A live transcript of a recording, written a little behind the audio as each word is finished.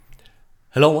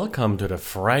Hello, welcome to the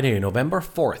Friday, November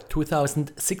 4th,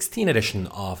 2016 edition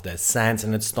of the SANS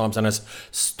and Storm Center's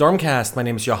StormCast. My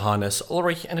name is Johannes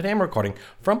Ulrich and today I'm recording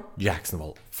from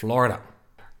Jacksonville, Florida.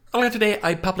 Earlier today,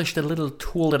 I published a little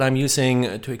tool that I'm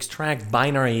using to extract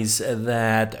binaries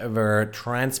that were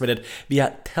transmitted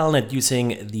via Telnet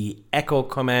using the echo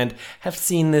command. Have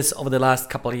seen this over the last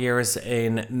couple of years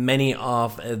in many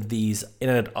of these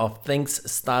Internet of Things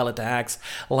style attacks,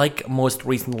 like most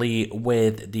recently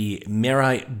with the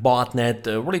Mirai botnet,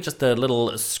 really just a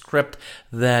little script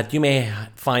that you may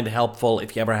find helpful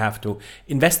if you ever have to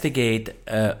investigate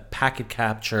a packet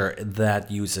capture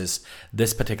that uses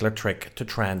this particular trick to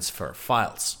transfer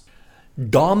files.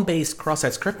 DOM-based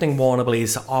cross-site scripting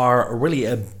vulnerabilities are really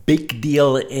a big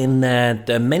deal in that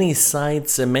many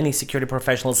sites and many security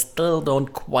professionals still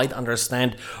don't quite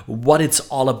understand what it's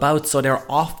all about, so they're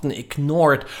often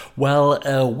ignored. Well,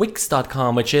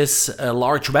 Wix.com, which is a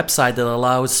large website that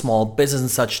allows small business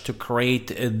and such to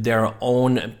create their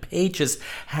own pages,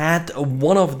 had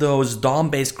one of those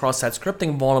DOM-based cross-site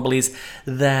scripting vulnerabilities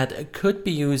that could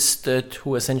be used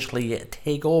to essentially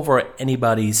take over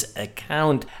anybody's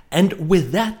account. And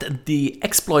with that, the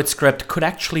exploit script could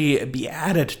actually be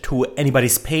added to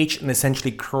anybody's page and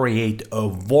essentially create a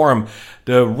worm.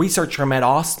 The researcher Matt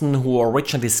Austin, who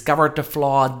originally discovered the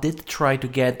flaw, did try to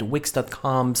get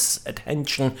Wix.com's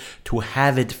attention to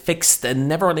have it fixed and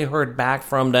never really heard back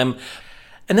from them.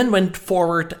 And then went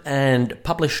forward and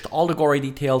published all the gory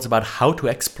details about how to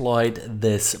exploit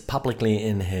this publicly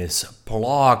in his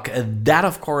blog. That,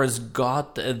 of course,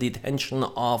 got the attention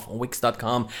of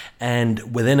Wix.com,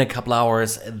 and within a couple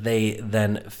hours, they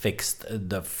then fixed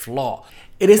the flaw.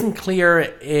 It isn't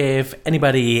clear if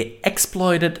anybody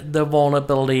exploited the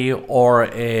vulnerability or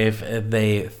if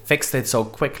they fixed it so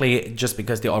quickly just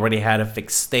because they already had a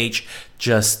fixed stage,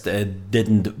 just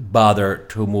didn't bother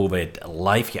to move it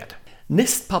live yet.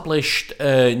 NIST published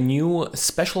a new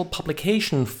special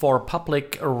publication for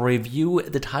public review.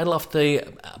 The title of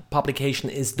the publication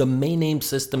is Domain Name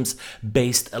Systems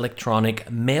Based Electronic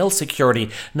Mail Security.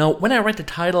 Now, when I read the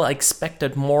title, I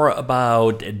expected more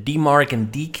about DMARC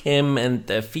and DKIM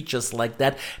and features like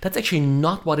that. That's actually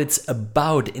not what it's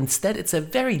about. Instead, it's a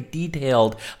very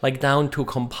detailed, like down to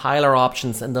compiler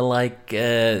options and the like,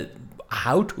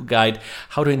 how-to guide,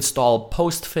 how to install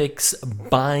postfix,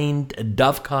 bind,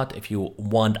 dovecut if you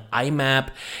want IMAP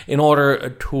in order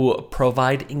to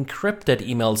provide encrypted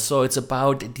emails. So it's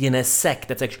about DNSSEC.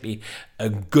 That's actually a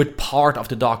good part of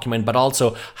the document, but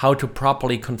also how to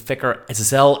properly configure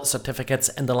SSL certificates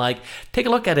and the like. Take a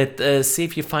look at it, see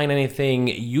if you find anything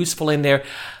useful in there.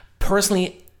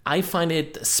 Personally, I find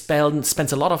it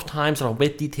spends a lot of time sort of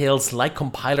with details like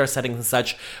compiler settings and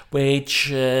such,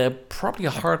 which probably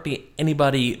hardly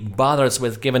anybody bothers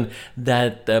with, given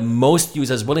that most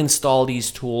users will install these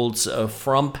tools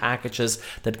from packages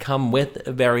that come with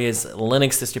various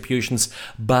Linux distributions.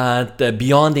 But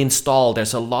beyond the install,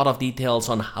 there's a lot of details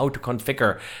on how to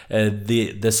configure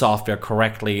the software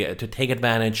correctly to take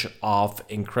advantage of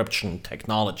encryption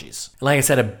technologies. Like I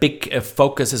said, a big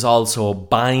focus is also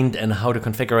bind and how to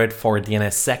configure it for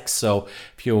DNSSEC. So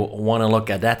if you want to look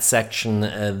at that section,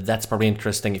 that's probably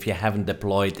interesting if you haven't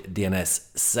deployed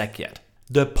DNSSEC yet.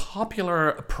 The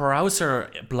popular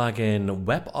browser plugin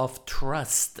Web of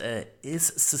Trust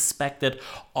is suspected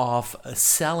of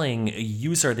selling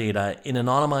user data in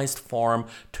anonymized form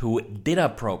to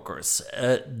data brokers.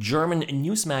 A German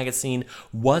news magazine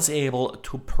was able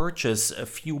to purchase a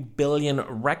few billion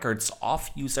records of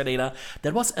user data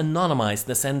that was anonymized in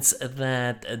the sense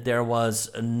that there was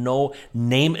no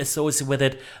name associated with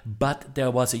it, but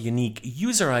there was a unique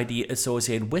user ID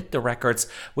associated with the records,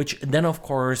 which then of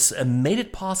course made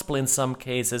it possible in some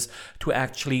cases to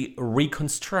actually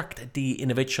reconstruct the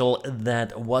individual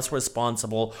that was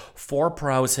responsible for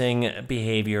browsing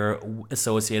behavior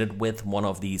associated with one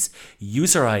of these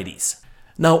user IDs.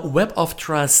 Now, Web of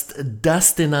Trust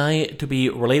does deny to be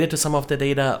related to some of the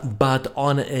data, but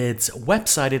on its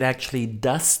website it actually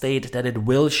does state that it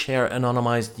will share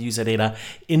anonymized user data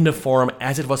in the form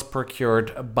as it was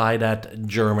procured by that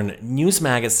German news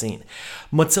magazine.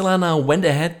 Mozilla now went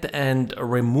ahead and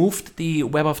removed the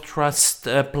Web of Trust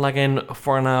plugin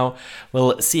for now.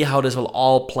 We'll see how this will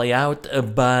all play out,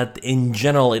 but in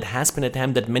general it has been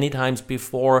attempted many times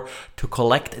before to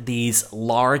collect these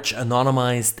large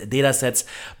anonymized data sets.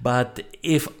 But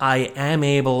if I am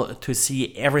able to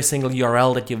see every single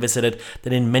URL that you visited,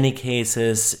 then in many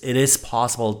cases it is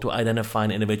possible to identify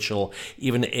an individual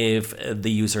even if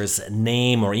the user's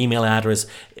name or email address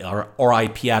or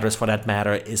IP address for that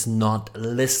matter is not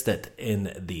listed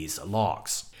in these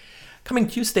logs. Coming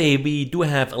Tuesday, we do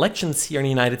have elections here in the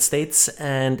United States,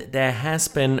 and there has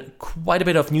been quite a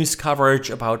bit of news coverage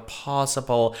about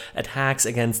possible attacks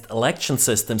against election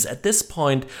systems. At this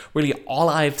point, really all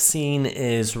I've seen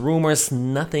is rumors,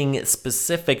 nothing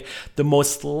specific. The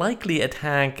most likely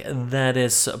attack that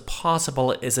is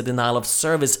possible is a denial of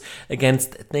service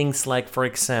against things like, for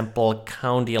example,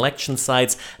 county election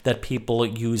sites that people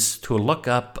use to look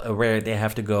up where they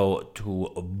have to go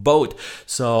to vote.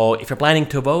 So if you're planning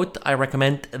to vote, I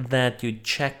recommend that you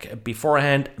check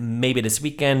beforehand, maybe this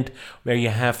weekend, where you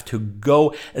have to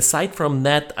go. Aside from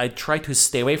that, I try to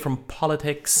stay away from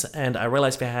politics, and I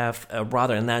realize we have a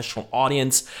rather national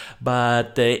audience,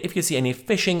 but if you see any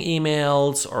phishing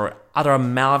emails or other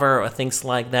malware or things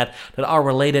like that are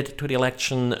related to the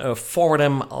election, forward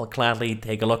them. I'll gladly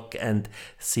take a look and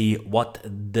see what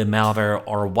the malware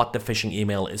or what the phishing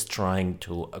email is trying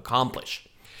to accomplish.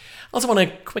 I also want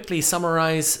to quickly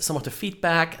summarize some of the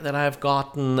feedback that I've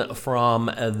gotten from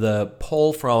the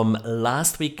poll from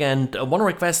last weekend. One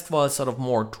request was sort of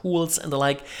more tools and the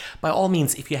like. By all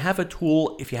means, if you have a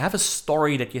tool, if you have a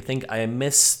story that you think I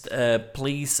missed,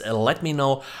 please let me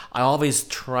know. I always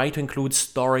try to include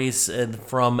stories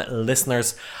from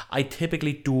listeners. I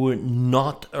typically do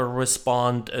not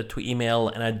respond to email,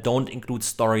 and I don't include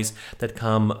stories that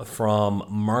come from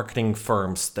marketing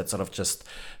firms that sort of just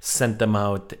send them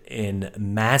out in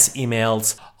mass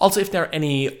emails. Also, if there are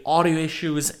any audio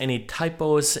issues, any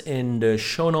typos in the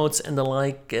show notes and the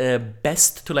like,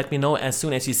 best to let me know as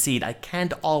soon as you see it. I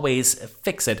can't always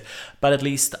fix it, but at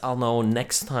least I'll know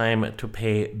next time to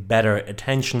pay better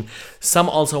attention. Some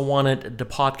also wanted the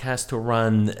podcast to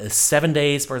run 7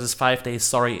 days versus 5 days.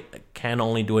 Sorry, I can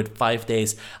only do it 5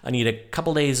 days. I need a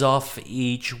couple days off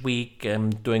each week. I'm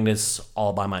doing this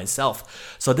all by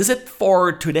myself. So this is it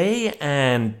for today,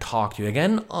 and talk to you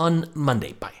again on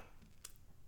Monday. Bye.